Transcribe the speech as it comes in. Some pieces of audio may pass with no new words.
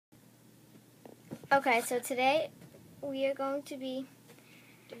Okay, so today we are going to be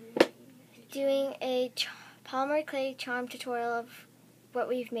doing a polymer clay charm tutorial of what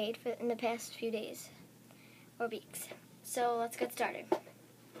we've made in the past few days or weeks. So let's get started.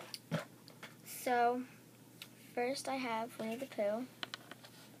 So first I have Winnie the Pooh,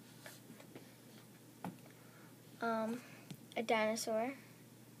 a dinosaur,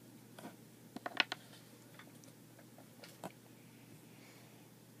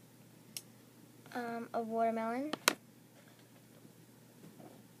 a watermelon,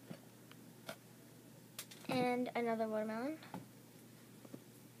 and another watermelon,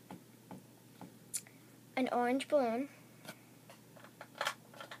 an orange balloon,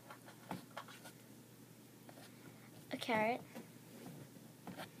 a carrot,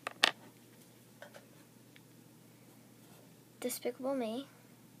 Despicable Me.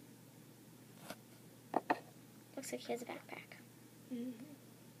 Looks like he has a backpack.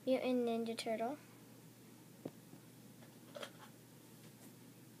 Mutant Ninja Turtle.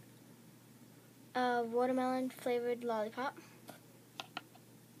 A watermelon flavored lollipop.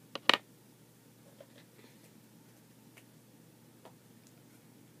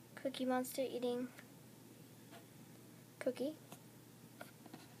 Cookie Monster eating cookie.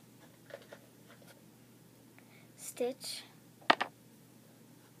 Stitch.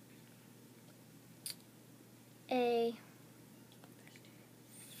 A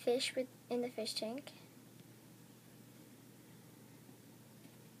fish in the fish tank.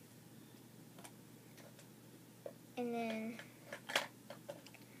 And then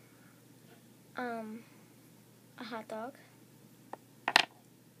a hot dog,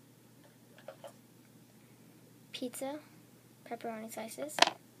 pizza, pepperoni slices,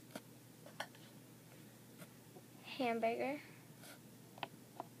 hamburger,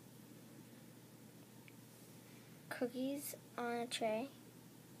 cookies on a tray,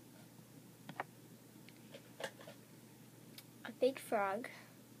 a big frog,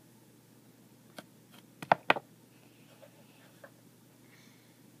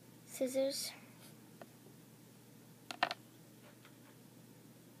 scissors,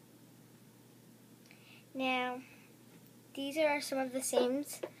 now these are some of the same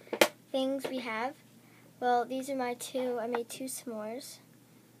things we have. Well, these are my two. I made two s'mores,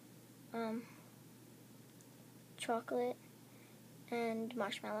 chocolate and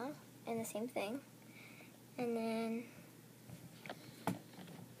marshmallow, and the same thing. And then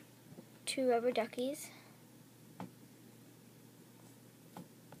two rubber duckies.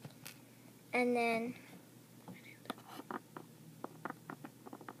 And then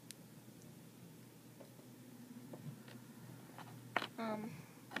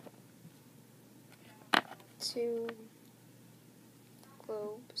two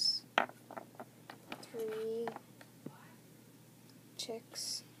globes, 3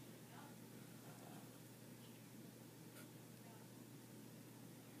 chicks,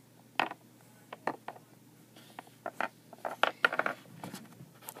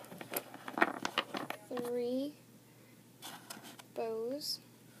 three bows,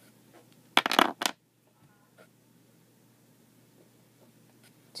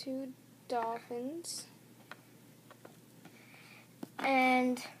 two dolphins,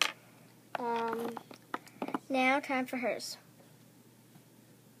 and now time for hers.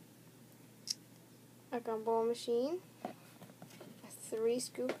 A gumball machine, a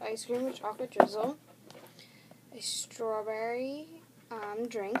 3-scoop ice cream with chocolate drizzle, a strawberry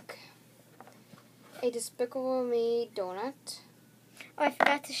drink, a Despicable Me donut. Oh, I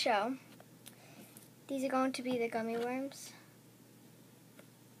forgot to show. These are going to be the gummy worms.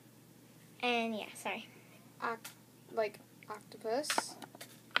 And yeah, sorry. Like octopus.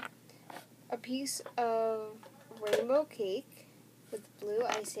 A piece of rainbow cake with blue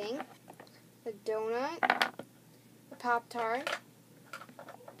icing. A donut. A Pop-Tart.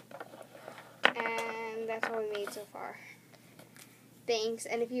 And that's all we made so far. Thanks.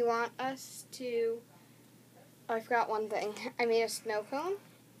 And if you want us to... Oh, I forgot one thing. I made a snow cone.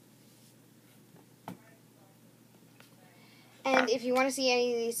 And if you want to see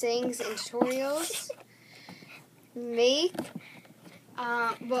any of these things in tutorials,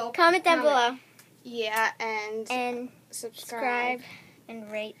 comment down below. Yeah, and subscribe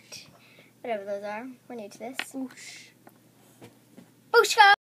and rate, whatever those are. We're new to this. Boosh. Booshka!